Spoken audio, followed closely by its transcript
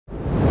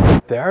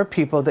There are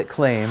people that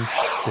claim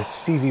that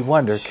Stevie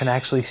Wonder can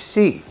actually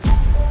see.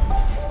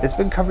 It's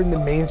been covered in the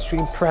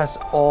mainstream press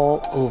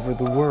all over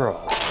the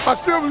world. I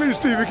still believe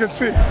Stevie can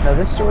see. Now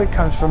this story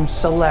comes from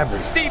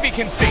celebrities. Stevie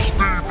can see. Stevie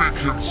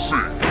can see.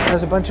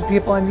 There's a bunch of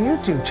people on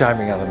YouTube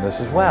chiming in on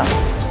this as well.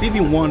 Stevie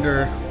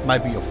Wonder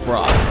might be a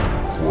fraud.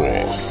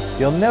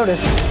 You'll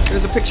notice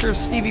there's a picture of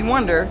Stevie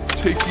Wonder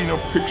Taking a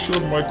picture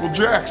of Michael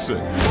Jackson.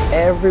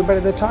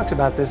 everybody that talks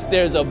about this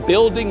There's a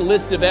building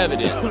list of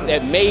evidence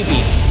that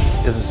maybe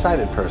is a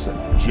sighted person.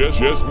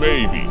 Just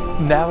maybe.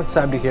 Now it's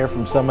time to hear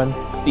from someone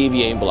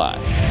Stevie ain't blind.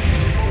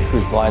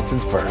 who's blind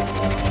since birth.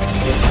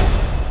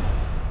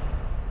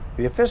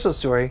 The official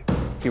story,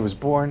 he was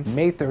born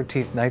May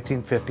 13th,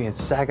 1950 in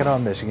Saginaw,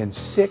 Michigan,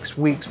 6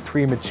 weeks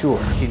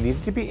premature. He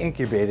needed to be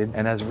incubated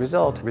and as a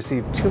result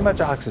received too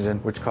much oxygen,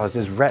 which caused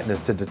his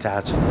retinas to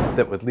detach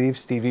that would leave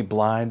Stevie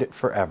blind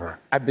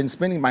forever. I've been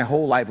spending my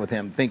whole life with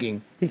him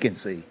thinking he can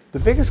see. The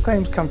biggest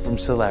claims come from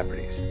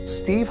celebrities.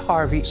 Steve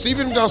Harvey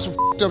Stevie done some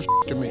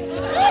up to me.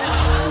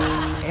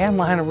 and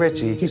Lionel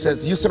Richie He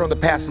says, you sit on the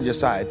passenger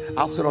side,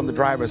 I'll sit on the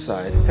driver's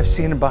side. have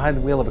seen him behind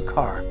the wheel of a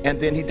car. And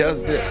then he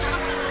does this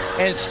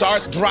and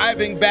starts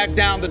driving back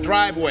down the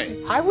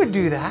driveway. I would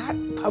do that,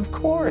 of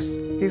course.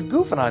 He's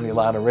goofing on you,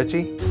 Lionel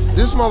Richie.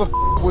 This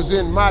was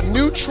in my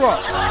new truck.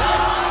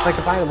 Like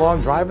if I had a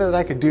long driver that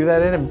I could do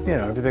that in and, you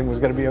know, everything was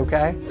gonna be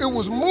okay. It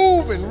was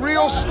moving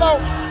real slow,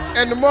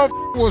 and the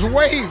was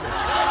waving.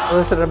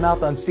 Listen to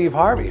mouth on Steve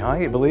Harvey, huh?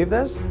 You believe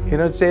this? You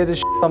don't say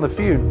this on The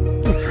Feud.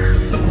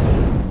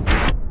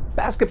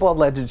 Basketball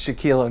legend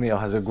Shaquille O'Neal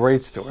has a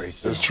great story.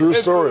 It's a true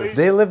story.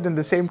 They lived in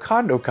the same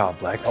condo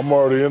complex I'm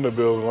already in the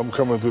building. I'm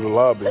coming through the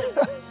lobby.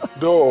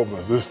 Door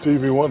opens. It's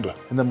Stevie Wonder.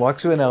 and then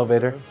walks to an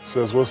elevator.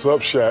 Says, "What's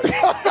up, Shaq?"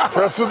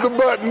 Presses the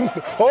button.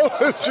 Oh,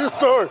 it's true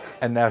story.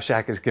 And now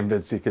Shaq is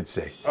convinced he could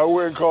see. I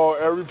went and called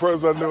every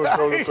person I knew and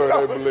told the story.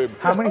 They believe me.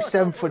 How many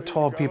 7-foot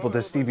tall people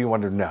does Stevie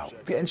Wonder know?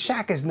 And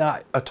Shaq is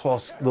not a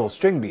tall little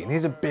string bean.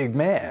 He's a big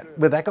man.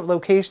 With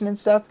echolocation and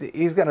stuff,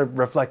 he's gonna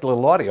reflect a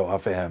little audio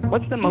off of him.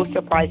 What's the most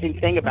surprising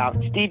thing about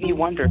Stevie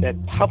Wonder that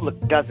public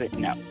doesn't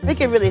know? They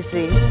can really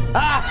see.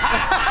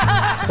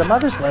 Some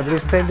other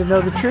celebrities claim to know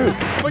the truth.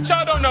 But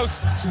y'all don't know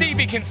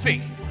Stevie can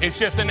see. It's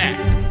just an act.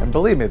 And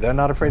believe me, they're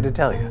not afraid to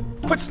tell you.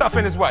 Put stuff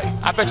in his way.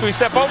 I bet you he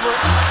step over it.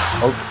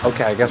 Oh,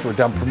 okay, I guess we're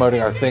done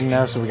promoting our thing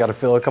now, so we gotta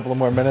fill a couple of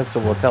more minutes, so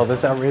we'll tell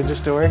this outrageous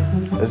story.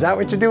 Is that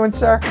what you're doing,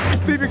 sir?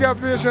 Stevie got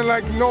vision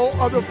like no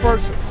other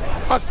person.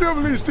 I still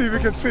believe Stevie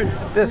can see.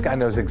 This guy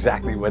knows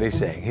exactly what he's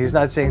saying. He's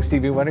not saying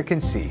Stevie Wonder can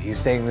see. He's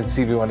saying that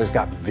Stevie Wonder's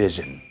got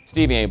vision.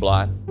 Stevie ain't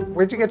blind.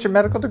 Where'd you get your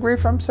medical degree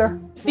from, sir?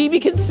 Stevie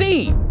can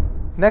see.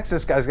 Next,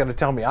 this guy's gonna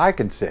tell me I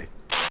can see.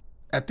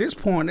 At this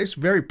point, it's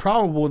very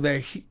probable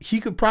that he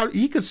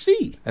could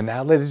see. And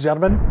now, ladies and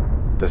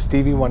gentlemen, the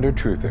Stevie Wonder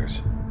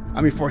truthers. I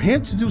mean, for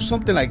him to do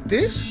something like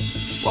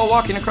this? while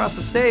walking across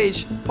the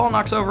stage. Paul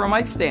knocks over a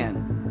mic stand.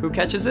 Who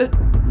catches it?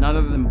 None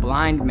other than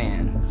blind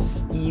man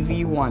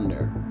Stevie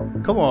Wonder.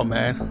 Come on,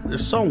 man.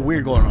 There's something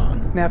weird going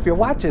on. Now, if you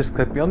watch this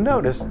clip, you'll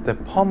notice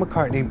that Paul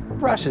McCartney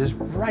brushes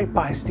right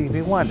by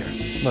Stevie Wonder.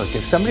 Look,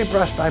 if somebody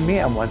brushed by me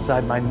on one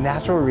side, my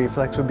natural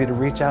reflex would be to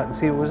reach out and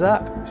see what was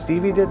up.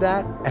 Stevie did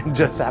that and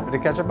just happened to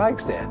catch a mic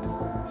stand.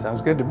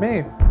 Sounds good to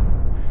me.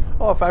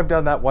 Oh, if I've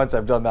done that once,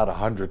 I've done that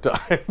 100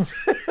 times.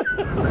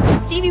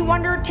 Stevie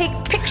Wonder takes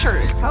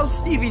pictures. How's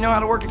Stevie know how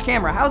to work a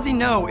camera? How's he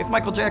know if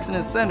Michael Jackson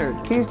is centered?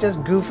 He's just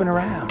goofing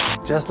around,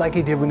 just like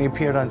he did when he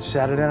appeared on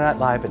Saturday Night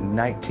Live in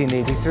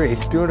 1983,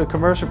 doing a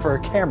commercial for a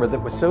camera that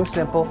was so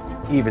simple,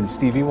 even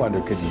Stevie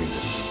Wonder could use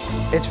it.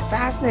 It's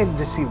fascinating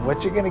to see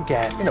what you're gonna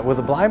get, with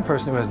a blind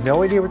person who has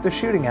no idea what they're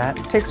shooting at,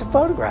 takes a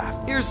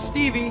photograph. Here's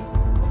Stevie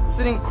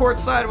sitting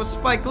courtside with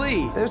Spike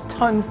Lee. There's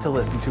tons to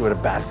listen to at a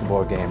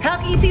basketball game. How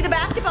can you see the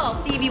basketball,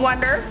 Stevie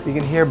Wonder? You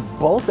can hear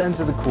both ends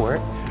of the court,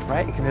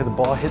 right? You can hear the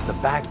ball hit the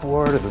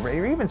backboard or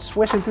even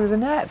swishing through the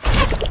net.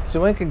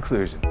 So in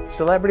conclusion,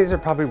 celebrities are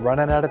probably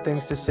running out of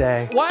things to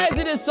say. Why is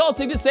it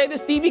insulting to say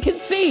that Stevie can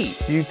see?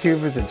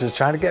 YouTubers are just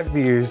trying to get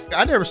views.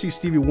 I never see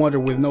Stevie Wonder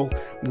with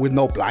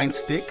no blind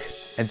stick.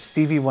 And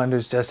Stevie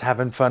Wonder's just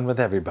having fun with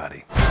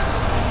everybody.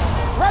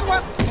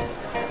 What?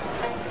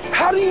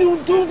 How do you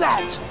do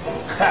that?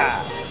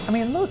 I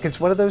mean, look, it's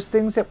one of those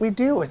things that we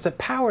do. It's a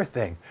power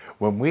thing.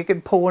 When we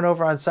can pull one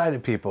over on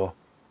sighted people,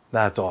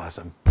 that's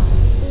awesome.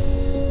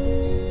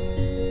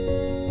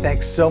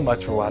 Thanks so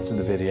much for watching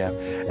the video.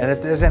 And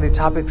if there's any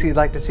topics you'd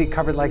like to see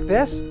covered like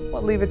this,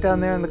 well, leave it down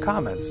there in the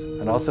comments.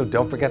 And also,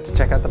 don't forget to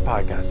check out the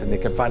podcast, and you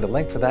can find a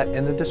link for that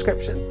in the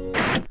description.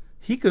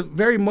 He could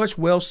very much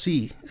well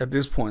see at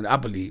this point, I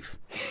believe.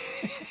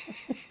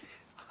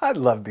 I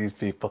love these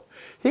people.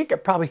 He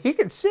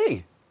could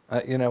see.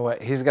 You know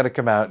what? He's got to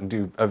come out and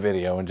do a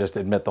video and just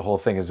admit the whole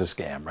thing is a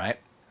scam, right?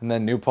 And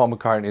then new Paul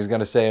McCartney is going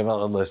to say,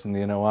 well, listen,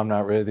 I'm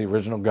not really the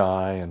original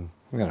guy, and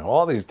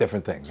all these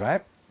different things,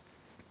 right?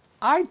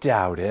 I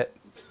doubt it.